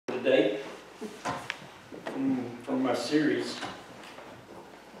today from my series.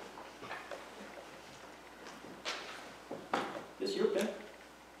 Is this your pen?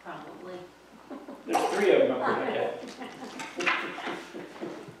 Probably. There's 3 of them up there.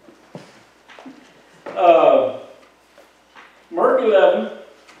 Mark 11.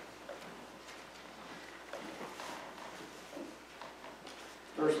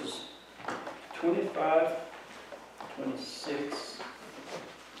 Verses 25, 26.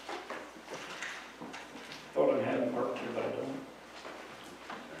 Thought I had them marked here, but I don't.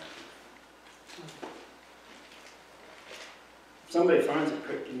 If somebody finds it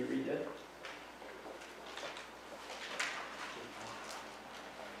quick, can you read that?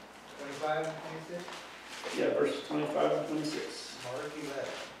 25 and 26? Yeah, verses 25 and 26. Mark 11.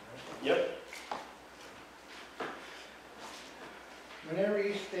 Yep. Whenever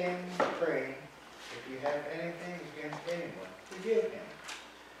you stand praying, if you have anything against anyone, forgive him,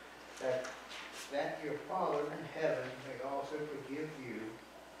 that your Father in heaven may also forgive you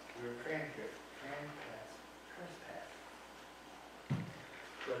your trespass.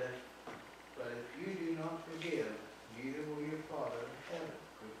 But if you do not forgive, neither will your Father in heaven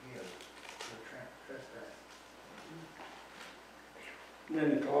forgive your trespass. And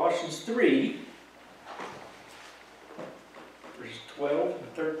then Colossians 3, verses 12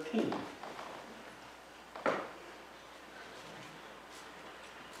 and 13.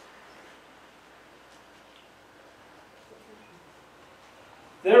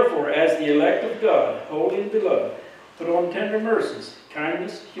 Therefore, as the elect of God, holy and beloved, put on tender mercies,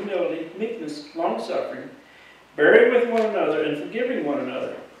 kindness, humility, meekness, long-suffering, bearing with one another and forgiving one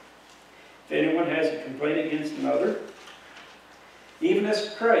another. If anyone has a complaint against another, even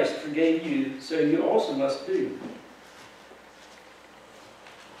as Christ forgave you, so you also must do.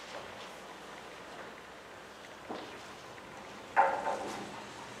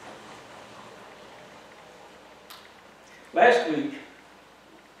 Last week,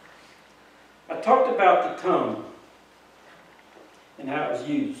 I talked about the tongue and how it was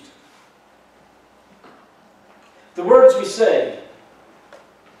used. The words we say,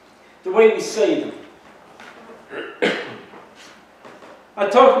 the way we say them. I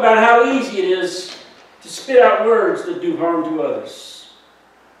talked about how easy it is to spit out words that do harm to others.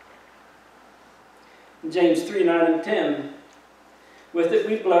 In James 3, 9 and 10, with it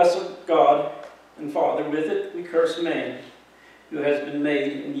we bless God and Father, with it we curse man who has been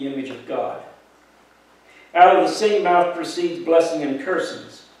made in the image of God. Out of the same mouth proceeds blessing and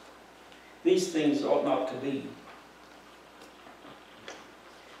cursings. These things ought not to be.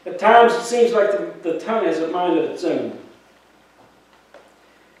 At times it seems like the tongue has a mind of its own.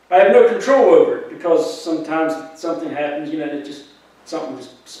 I have no control over it because sometimes something happens, and something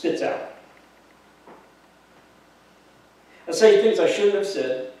just spits out. I say things I shouldn't have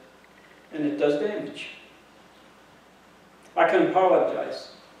said, and it does damage. I can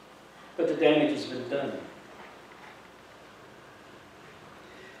apologize, but the damage has been done.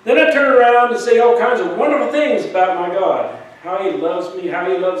 Then I turn around and say all kinds of wonderful things about my God. How He loves me, how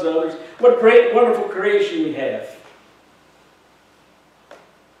He loves others. What great, wonderful creation we have.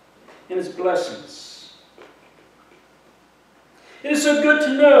 And His blessings. It is so good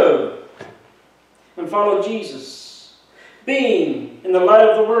to know and follow Jesus. Being in the light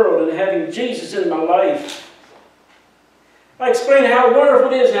of the world and having Jesus in my life. I explain how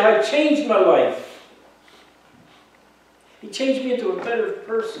wonderful it is and how it changed my life. He changed me into a better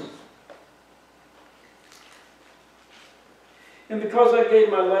person. And because I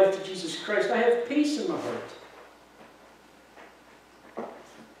gave my life to Jesus Christ, I have peace in my heart.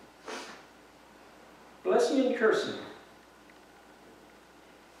 Blessing and cursing.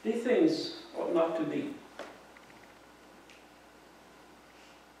 These things ought not to be.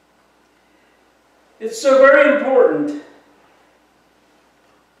 It's so very important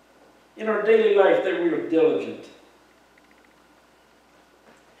in our daily life that we are diligent.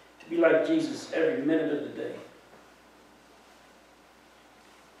 To be like Jesus every minute of the day.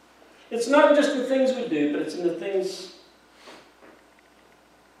 It's not just the things we do, but it's in the things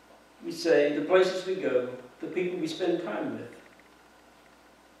we say, the places we go, the people we spend time with.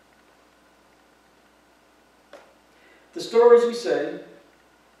 The stories we say,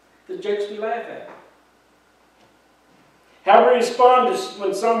 the jokes we laugh at. How we respond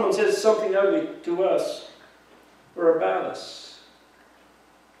when someone says something ugly to us or about us.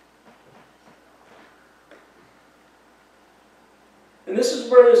 And this is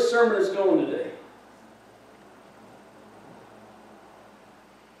where this sermon is going today.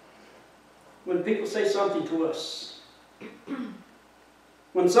 When people say something to us,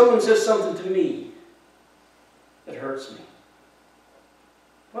 when someone says something to me that hurts me,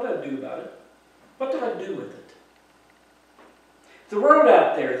 What do I do about it? What do I do with it? The world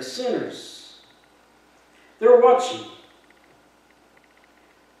out there, the sinners, they're watching.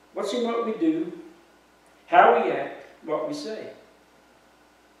 Watching what we do, how we act, what we say.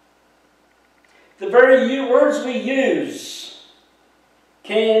 The very words we use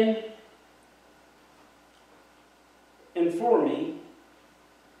can, and for me,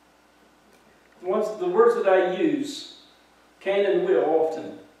 the words that I use can and will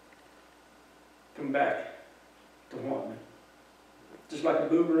often come back to haunt me. Just like a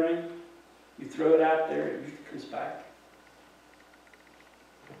boomerang, you throw it out there, it comes back.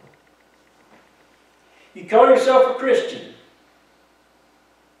 You call yourself a Christian,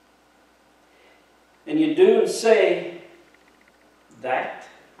 and you do and say that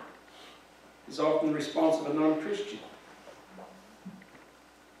is often the response of a non-Christian.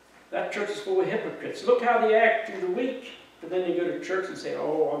 That church is full of hypocrites. Look how they act through the week, but then they go to church and say,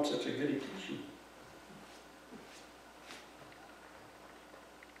 oh, I'm such a goody teaching.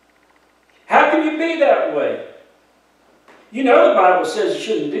 How can you be that way? You know the Bible says you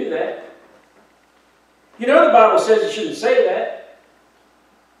shouldn't do that. You know the Bible says you shouldn't say that.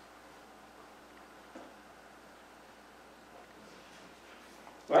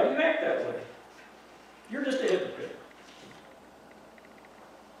 Why do you act that way? You're just a hypocrite.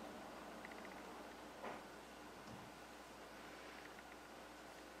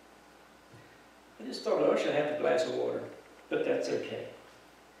 I just thought, oh, I should have a glass of water, but that's okay.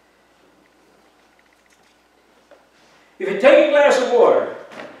 If you take a glass of water,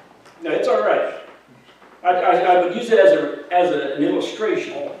 no, it's all right. I would use it as an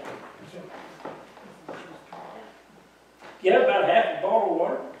illustration. Yeah, about half a bottle of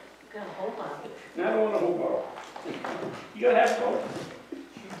water. You got a whole bottle. No, I don't want a whole bottle. You got half a bottle.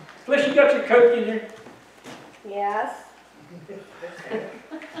 Flesh, you got your Coke in there? Yes.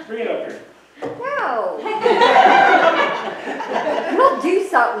 Bring it up here. No. We'll do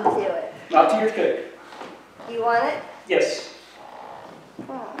something to it. Not to your Coke. You want it? Yes.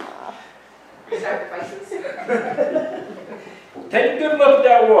 Aw. Sacrifices. Take a good look at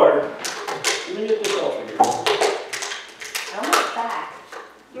that water. Let me get this off of here. I want it back.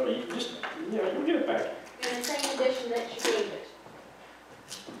 No, you just, you'll get it back. In the same condition that she gave it.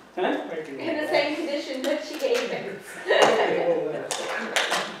 Huh? In the same condition that she gave it.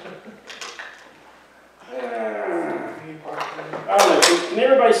 I don't know. Can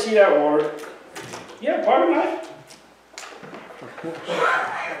everybody see that water? Yeah, pardon knife.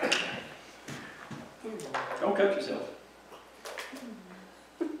 Don't cut yourself.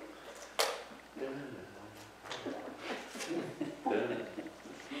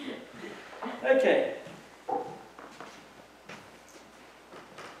 Okay.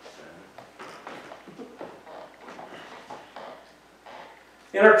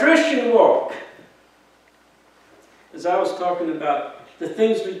 In our Christian walk, as I was talking about the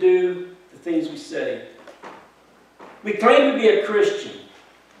things we do, the things we say, we claim to be a Christian.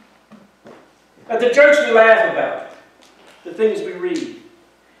 At the church we laugh about the things we read.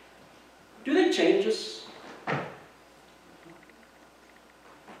 Do they change us?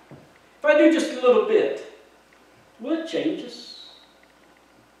 If I do just a little bit, will it change us?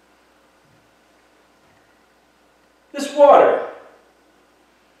 This water,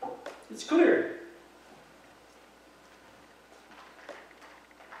 it's clear.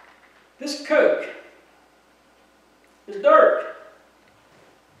 This Coke is dark.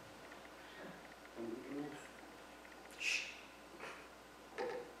 Shh.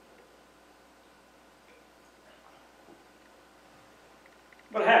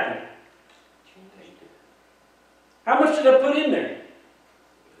 What happened? How much did I put in there?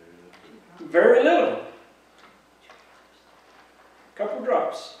 Very little. A couple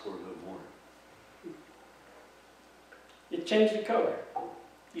drops. It changed the color.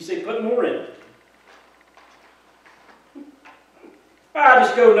 You say, put more in. I'll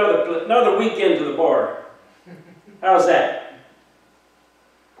just go another weekend to the bar. How's that?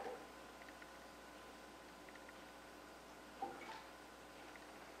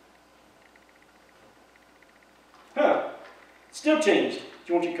 Huh. Still changed. Do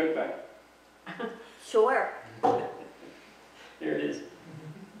you want your Coke back? Sure. There it is.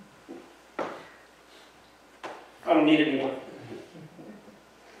 I don't need it anymore.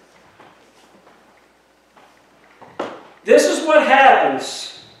 This is what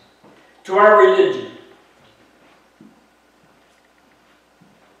happens to our religion.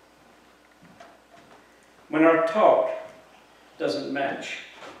 When our talk doesn't match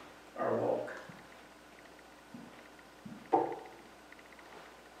our walk.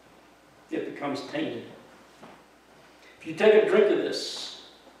 It becomes tainted. If you take a drink of this,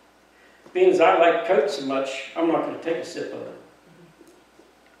 Being as I like Coke so much, I'm not going to take a sip of it.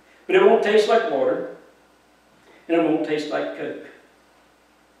 But it won't taste like water, and it won't taste like Coke.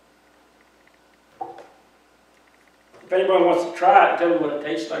 If anybody wants to try it and tell me what it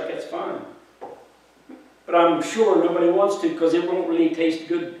tastes like, that's fine. But I'm sure nobody wants to, because it won't really taste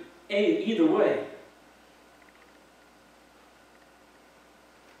good either way.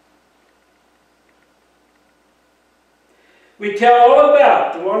 We tell all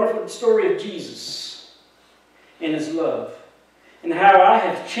about the wonderful story of Jesus and His love, and how I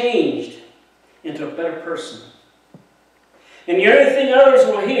have changed into a better person. And the only thing others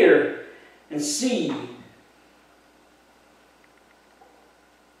will hear and see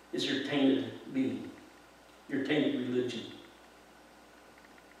is your tainted being, your tainted religion,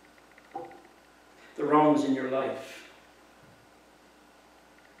 the wrongs in your life,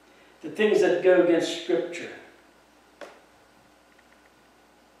 the things that go against Scripture.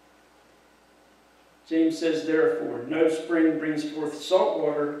 James says, therefore, no spring brings forth salt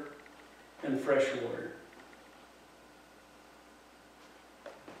water and fresh water.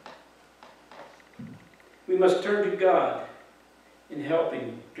 We must turn to God in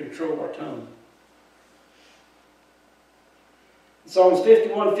helping control our tongue. Psalms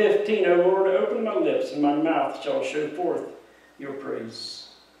 51:15, O Lord, open my lips, and my mouth shall show forth your praise.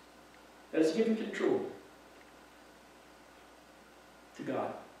 That is giving control to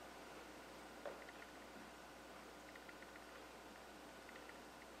God.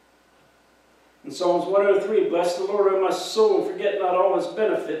 In Psalms 103, bless the Lord, O my soul, and forget not all His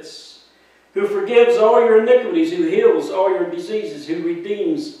benefits, who forgives all your iniquities, who heals all your diseases, who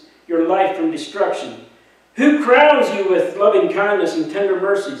redeems your life from destruction, who crowns you with loving kindness and tender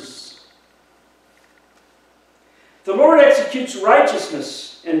mercies. The Lord executes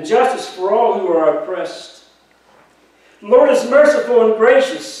righteousness and justice for all who are oppressed. The Lord is merciful and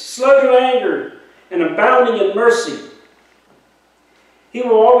gracious, slow to anger, and abounding in mercy. He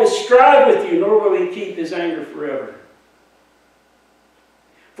will always strive with you, nor will He keep His anger forever.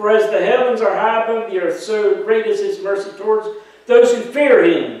 For as the heavens are high above the earth, so great is His mercy towards those who fear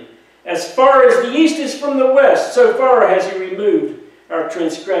Him. As far as the east is from the west, so far has He removed our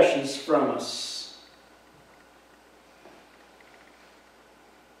transgressions from us.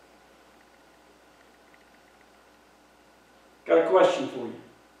 Got a question for you.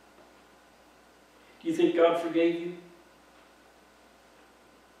 Do you think God forgave you?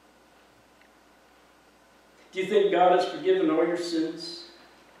 Do you think God has forgiven all your sins?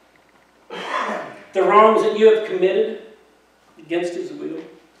 The wrongs that you have committed against His will?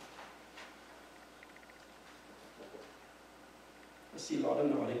 I see a lot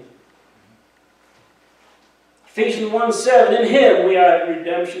of nodding. Ephesians 1:7, in Him we have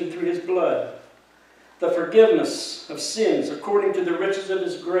redemption through His blood, the forgiveness of sins according to the riches of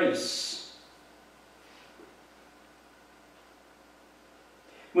His grace.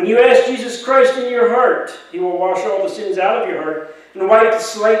 When you ask Jesus Christ in your heart, He will wash all the sins out of your heart and wipe the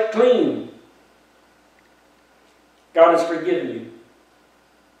slate clean. God has forgiven you.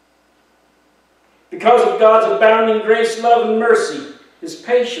 Because of God's abounding grace, love, and mercy, His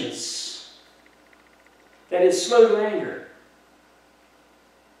patience, that is slow to anger,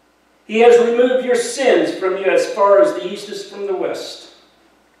 He has removed your sins from you as far as the east is from the west.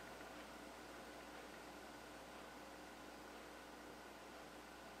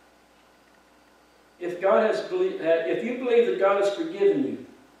 If you believe that God has forgiven you,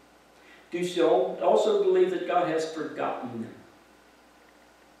 do you also believe that God has forgotten them?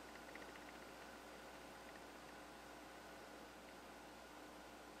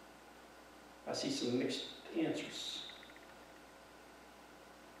 I see some mixed answers.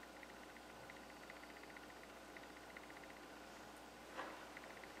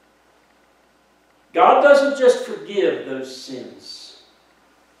 God doesn't just forgive those sins,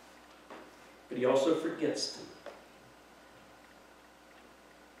 but He also forgets them.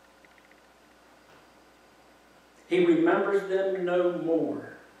 He remembers them no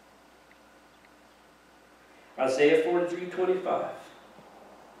more. Isaiah 43:25.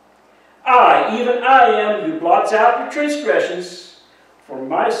 I, even I am, who blots out your transgressions for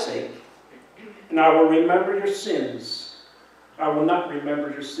my sake, and I will remember your sins. I will not remember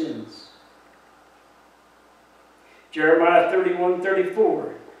your sins. Jeremiah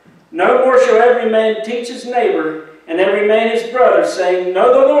 31:34. No more shall every man teach his neighbor, and every man his brother, saying,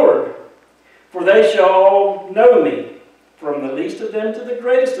 Know the Lord, for they shall all know me, from the least of them to the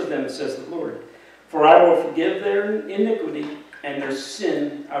greatest of them, says the Lord. For I will forgive their iniquity, and their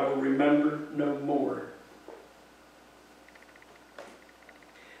sin I will remember no more.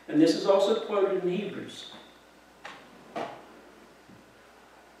 And this is also quoted in Hebrews.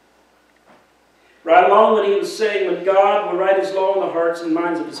 Right along that he was saying when God will write his law in the hearts and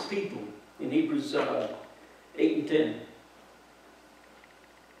minds of his people in Hebrews 8 and 10.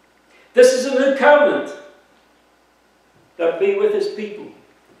 This is a new covenant that will be with his people.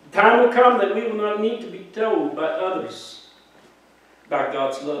 The time will come that we will not need to be told by others about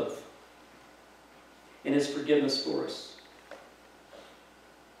God's love and his forgiveness for us.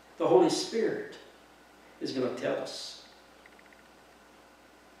 The Holy Spirit is going to tell us.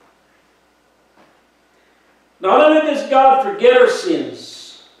 Not only does God forget our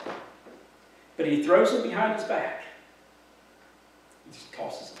sins, but he throws them behind his back. He just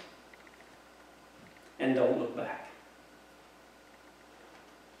tosses them. And don't look back.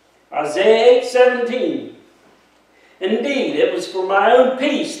 Isaiah 8:17. Indeed, it was for my own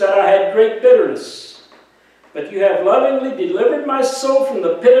peace that I had great bitterness. But you have lovingly delivered my soul from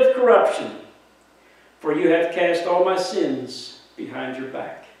the pit of corruption. For you have cast all my sins behind your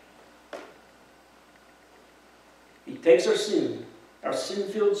back. He takes our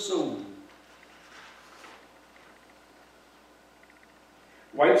sin-filled soul,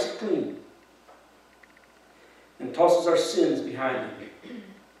 wipes it clean, and tosses our sins behind him.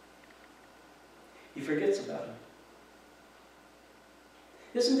 He forgets about them.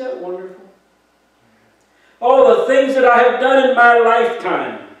 Isn't that wonderful? All the things that I have done in my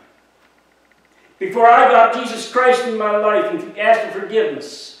lifetime, before I got Jesus Christ in my life and asked for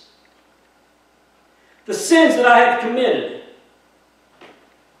forgiveness, the sins that I have committed,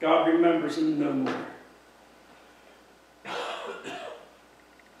 God remembers them no more.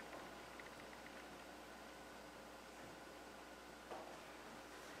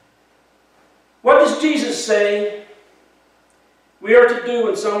 What does Jesus say we are to do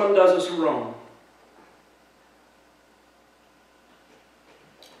when someone does us wrong?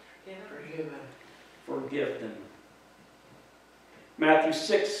 Forgive them. Matthew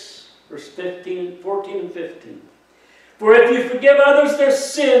 6, verse 14 and 15. For if you forgive others their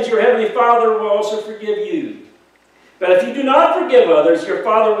sins, your heavenly Father will also forgive you. But if you do not forgive others, your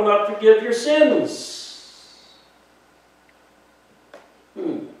Father will not forgive your sins.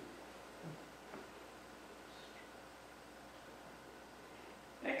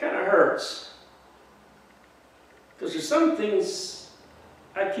 That kind of hurts. Because there's some things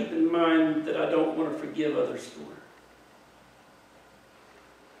I keep in mind that I don't want to forgive others for.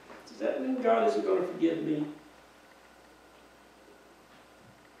 Does that mean God isn't going to forgive me?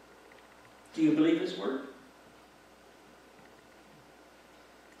 Do you believe his word?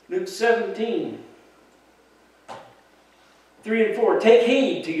 Luke 17, 3 and 4. Take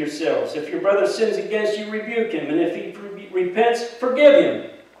heed to yourselves. If your brother sins against you, rebuke him. And if he repents, forgive him.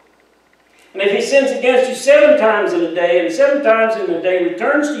 And if he sins against you 7 times in a day, and 7 times in a day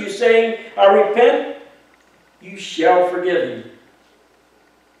returns to you saying, I repent, you shall forgive him.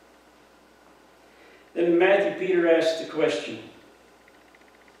 Then in Matthew, Peter asks the question,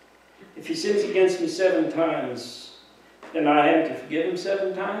 if he sins against me 7 times, then I am to forgive him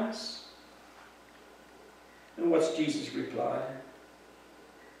 7 times? And what's Jesus' reply?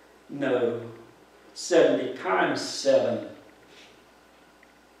 No, 70 times 7.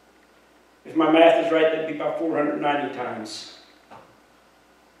 If my math is right, that'd be about 490 times.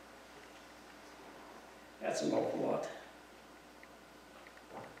 That's an awful lot.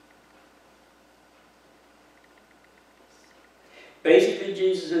 Basically,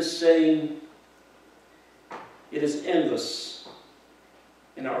 Jesus is saying it is endless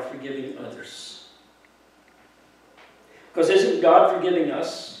in our forgiving others. Because isn't God forgiving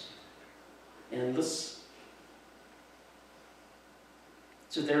us endless?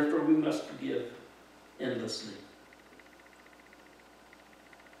 So therefore we must forgive endlessly.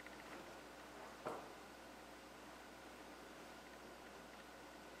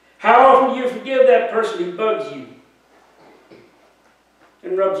 How often do you forgive that person who bugs you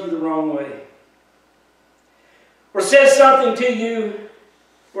and rubs you the wrong way? Or says something to you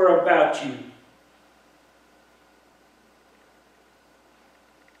or about you?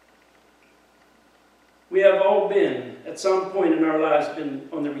 We have all been, at some point in our lives, been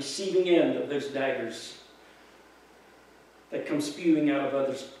on the receiving end of those daggers that come spewing out of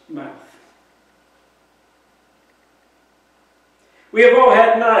others' mouth. We have all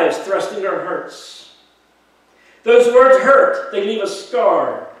had knives thrust into our hearts. Those words hurt. They leave a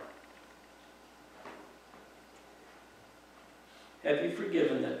scar. Have you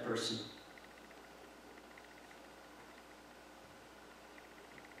forgiven that person?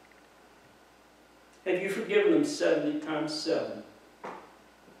 Have you forgiven them 70 times 7?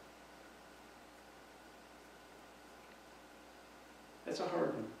 That's a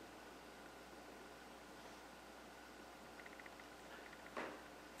hard one.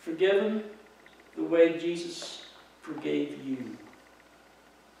 Forgiven the way Jesus forgave you.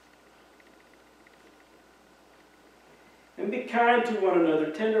 And be kind to one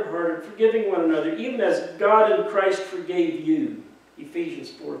another, tender-hearted, forgiving one another, even as God in Christ forgave you.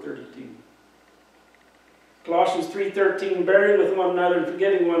 Ephesians 4:32. Colossians 3:13, bearing with one another and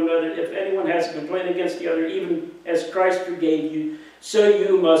forgiving one another, if anyone has a complaint against the other, even as Christ forgave you, so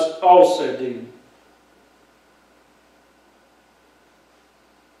you must also do.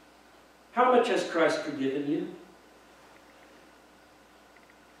 How much has Christ forgiven you?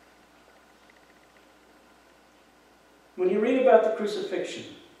 When you read about the crucifixion,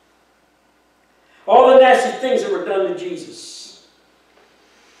 all the nasty things that were done to Jesus,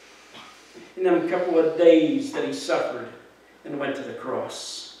 in them couple of days that he suffered and went to the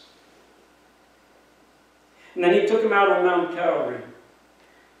cross. And then he took him out on Mount Calvary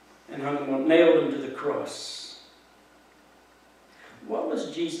and nailed him to the cross. What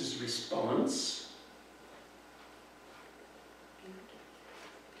was Jesus' response?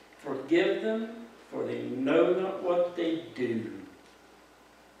 Forgive them, for they know not what they do.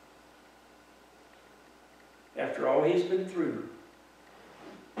 After all he's been through,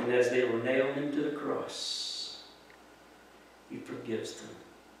 and as they were nailed him to the cross, he forgives them.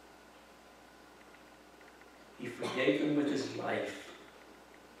 He forgave them with his life.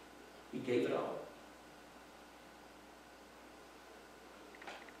 He gave it all.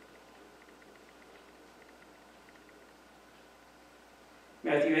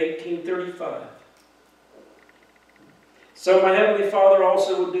 Matthew 18:35. So my heavenly Father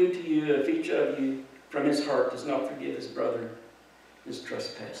also will do to you if each of you from his heart does not forgive his brother his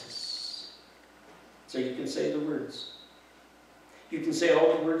trespasses. So you can say the words. You can say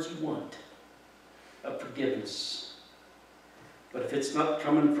all the words you want of forgiveness. But if it's not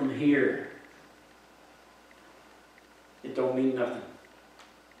coming from here, it don't mean nothing.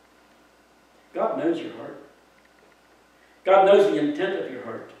 God knows your heart. God knows the intent of your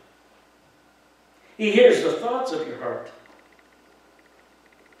heart. He hears the thoughts of your heart.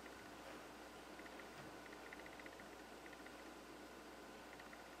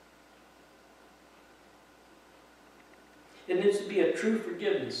 It needs to be a true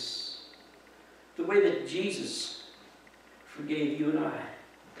forgiveness, the way that Jesus forgave you and I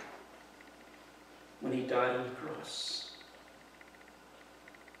when he died on the cross.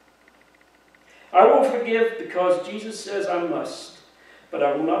 I will forgive because Jesus says I must, but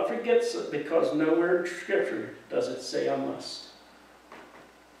I will not forget because nowhere in Scripture does it say I must.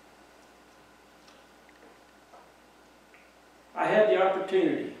 I had the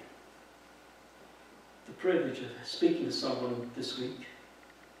opportunity, the privilege of speaking to someone this week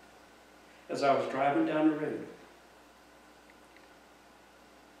as I was driving down the road.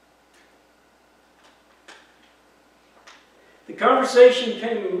 The conversation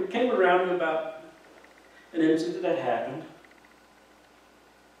came around about an incident that happened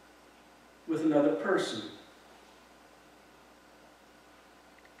with another person.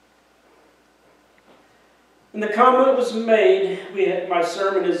 And the comment was made, my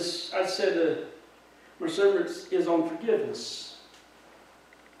sermon is on forgiveness.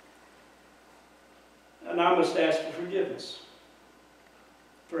 And I must ask for forgiveness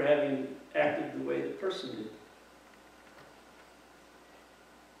for having acted the way the person did.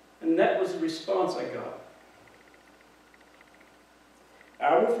 And that was the response I got.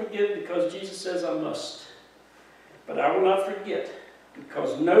 I will forgive because Jesus says I must. But I will not forget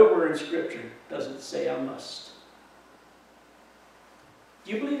because nowhere in Scripture does it say I must.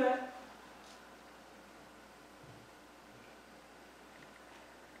 Do you believe that?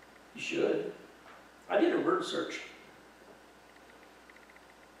 You should. I did a word search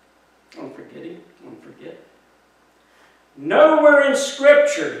on forgetting, on forget. Nowhere in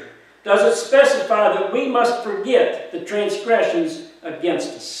Scripture does it specify that we must forget the transgressions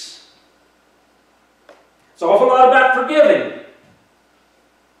against us. It's an awful lot about forgiving.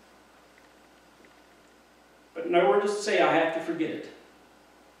 But nowhere does it say I have to forget it.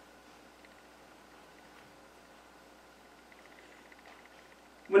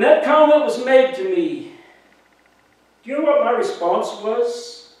 When that comment was made to me, do you know what my response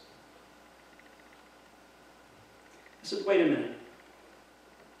was? I said, wait a minute.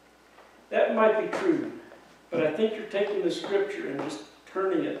 That might be true, but I think you're taking the Scripture and just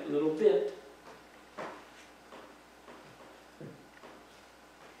turning it a little bit.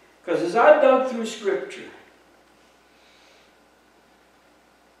 Because as I dug through Scripture,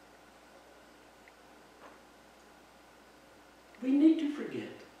 we need to forget.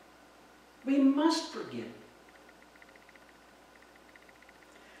 We must forget.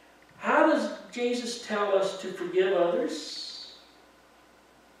 How does Jesus tell us to forgive others?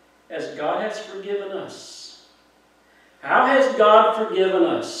 as God has forgiven us. How has God forgiven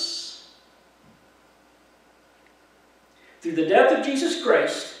us? Through the death of Jesus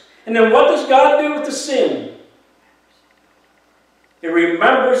Christ. And then what does God do with the sin? He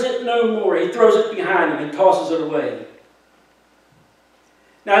remembers it no more. He throws it behind him. He tosses it away.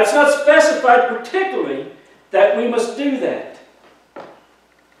 Now, it's not specified particularly that we must do that.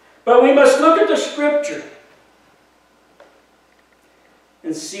 But we must look at the Scripture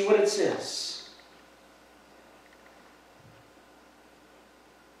and see what it says.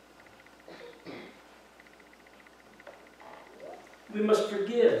 We must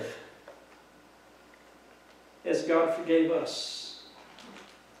forgive as God forgave us,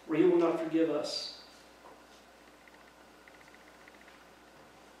 or He will not forgive us.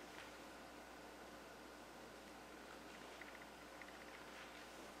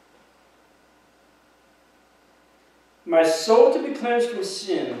 My soul to be cleansed from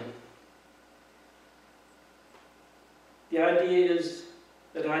sin. The idea is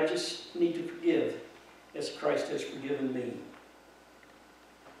that I just need to forgive as Christ has forgiven me.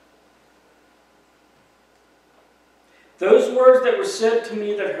 Those words that were said to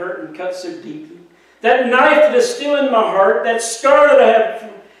me that hurt and cut so deeply, that knife that is still in my heart, that scar that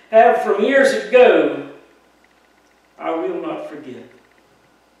I have from years ago, I will not forget.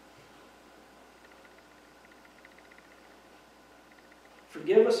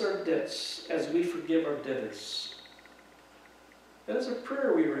 Forgive us our debts as we forgive our debtors. That is a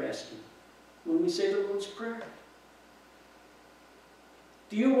prayer we are asking when we say the Lord's Prayer.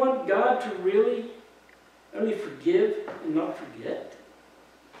 Do you want God to really only forgive and not forget?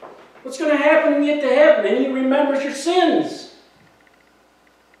 What's going to happen when you get to heaven and He remembers your sins?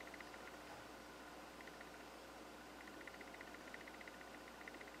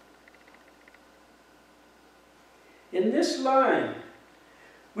 In this line,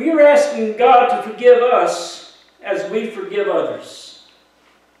 we are asking God to forgive us as we forgive others.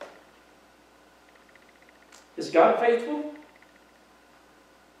 Is God faithful?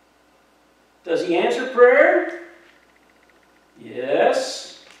 Does He answer prayer?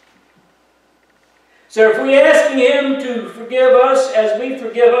 Yes. So if we're asking Him to forgive us as we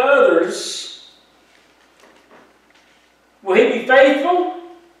forgive others, will He be faithful?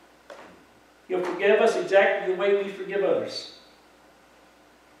 He'll forgive us exactly the way we forgive others.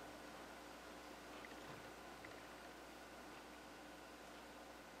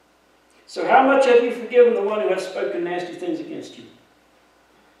 So how much have you forgiven the one who has spoken nasty things against you?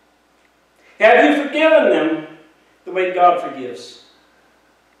 Have you forgiven them the way God forgives?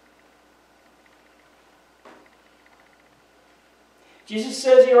 Jesus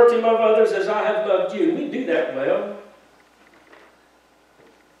says you are to love others as I have loved you. We do that well.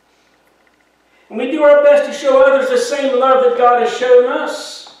 And we do our best to show others the same love that God has shown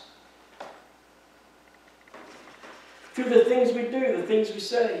us. Through the things we do, the things we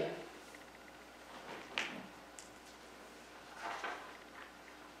say.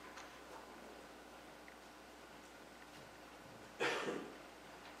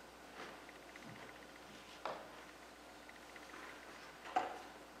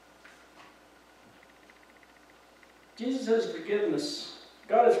 Jesus has forgiven us.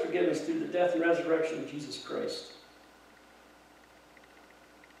 God has forgiven us through the death and resurrection of Jesus Christ.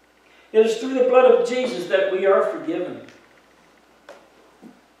 It is through the blood of Jesus that we are forgiven.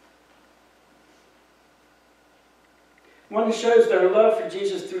 One shows their love for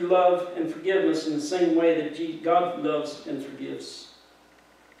Jesus through love and forgiveness in the same way that God loves and forgives.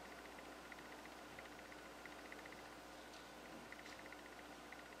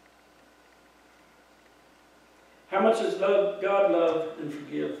 How much does God love and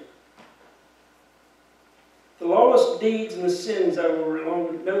forgive? The lawless deeds and the sins I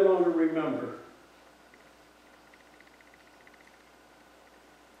will no longer remember.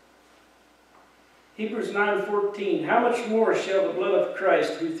 Hebrews 9:14, how much more shall the blood of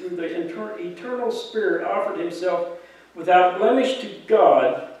Christ, who through the eternal Spirit offered Himself without blemish to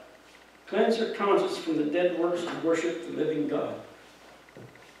God, cleanse your conscience from the dead works to worship the living God?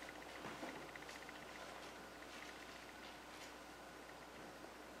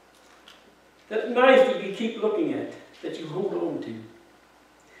 That knife that you keep looking at, that you hold on to.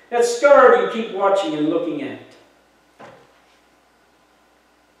 That scar that you keep watching and looking at.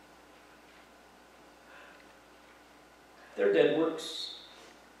 They're dead works.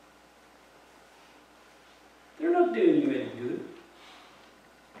 They're not doing you any good.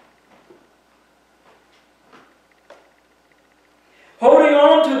 Holding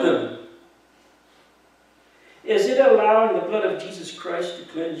on to them. Is it allowing the blood of Jesus Christ to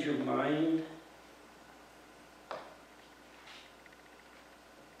cleanse your mind?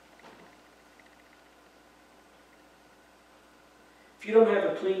 If you don't have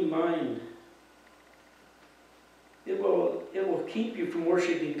a clean mind, it will keep you from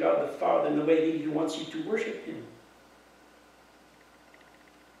worshiping God the Father in the way that He wants you to worship Him.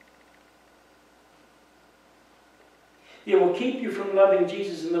 It will keep you from loving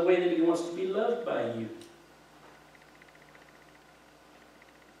Jesus in the way that He wants to be loved by you.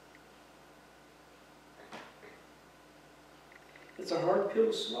 It's a hard pill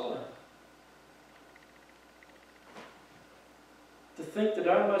to swallow. To think that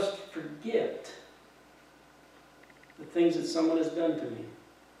I must forget the things that someone has done to me.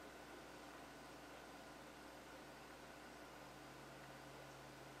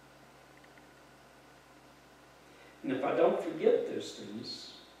 And if I don't forget those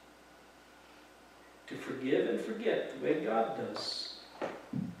things, to forgive and forget the way God does,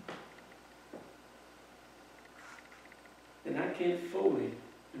 then I can't fully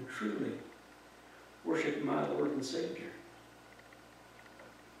and truly worship my Lord and Savior.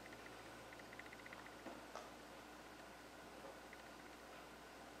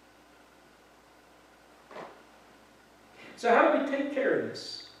 So how do we take care of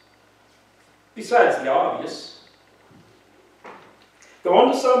this? Besides the obvious. Go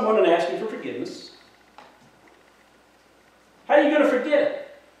on to someone and ask him for forgiveness. How are you going to forget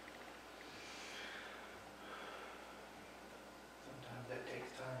it? Sometimes that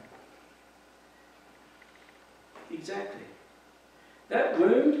takes time. Exactly. That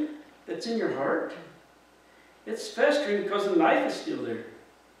wound that's in your heart, it's festering because the knife is still there.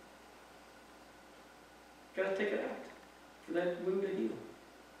 You've got to take it out for that wound to heal.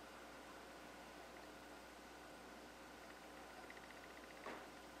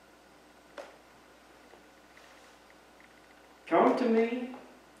 Come to me,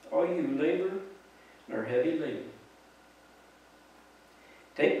 all you who labor and are heavy laden.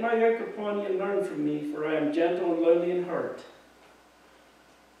 Take my yoke upon you and learn from me, for I am gentle and lowly in heart.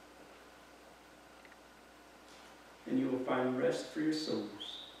 And you will find rest for your souls.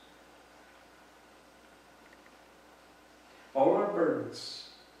 All our burdens,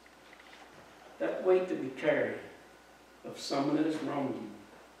 that weight that we carry of someone that has wronged you,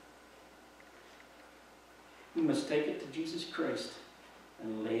 we must take it to Jesus Christ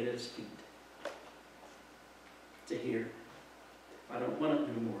and lay it at His feet. To hear, I don't want it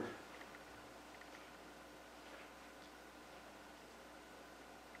no more.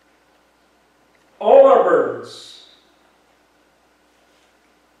 All our burdens.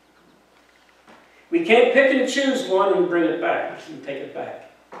 We can't pick and choose one and bring it back and take it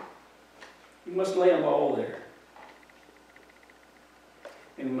back. We must lay them all there.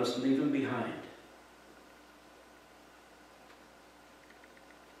 And we must leave them behind.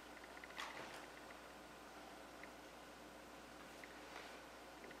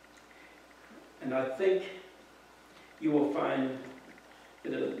 And I think you will find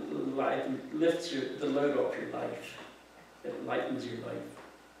that it lifts the load off your life. It lightens your life.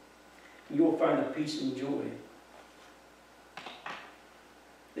 You will find a peace and joy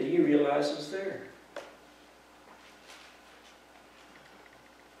that you realize is there.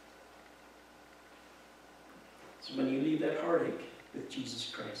 So when you leave that heartache with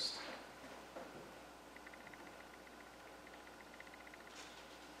Jesus Christ,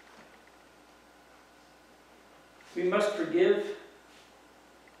 we must forgive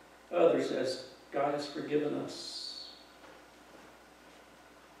others as God has forgiven us.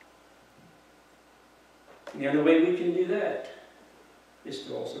 And the only way we can do that is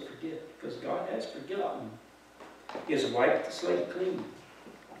to also forget, because God has forgotten. He has wiped the slate clean.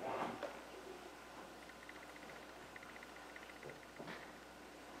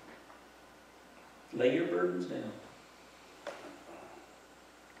 Lay your burdens down.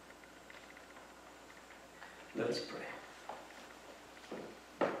 Let us pray.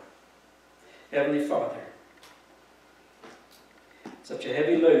 Heavenly Father, such a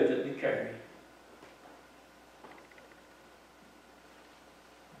heavy load that we carry.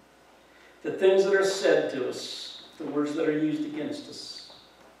 The things that are said to us, the words that are used against us.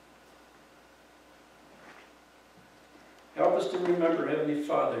 Help us to remember, Heavenly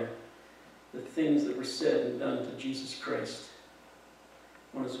Father, the things that were said and done to Jesus Christ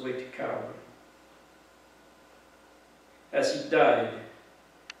on His way to Calvary. As He died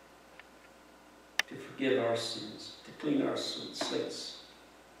to forgive our sins, to clean our slates.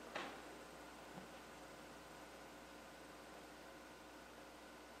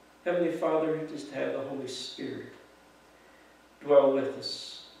 Heavenly Father, just have the Holy Spirit dwell with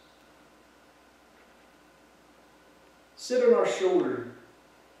us. Sit on our shoulder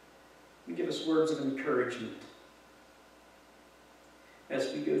and give us words of encouragement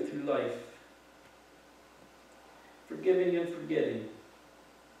as we go through life, forgiving and forgetting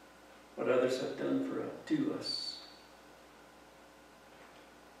what others have done to us.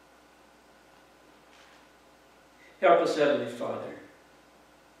 Help us, Heavenly Father,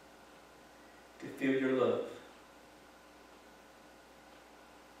 to feel your love.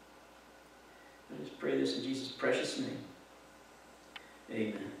 I just pray this in Jesus' precious name.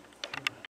 Amen.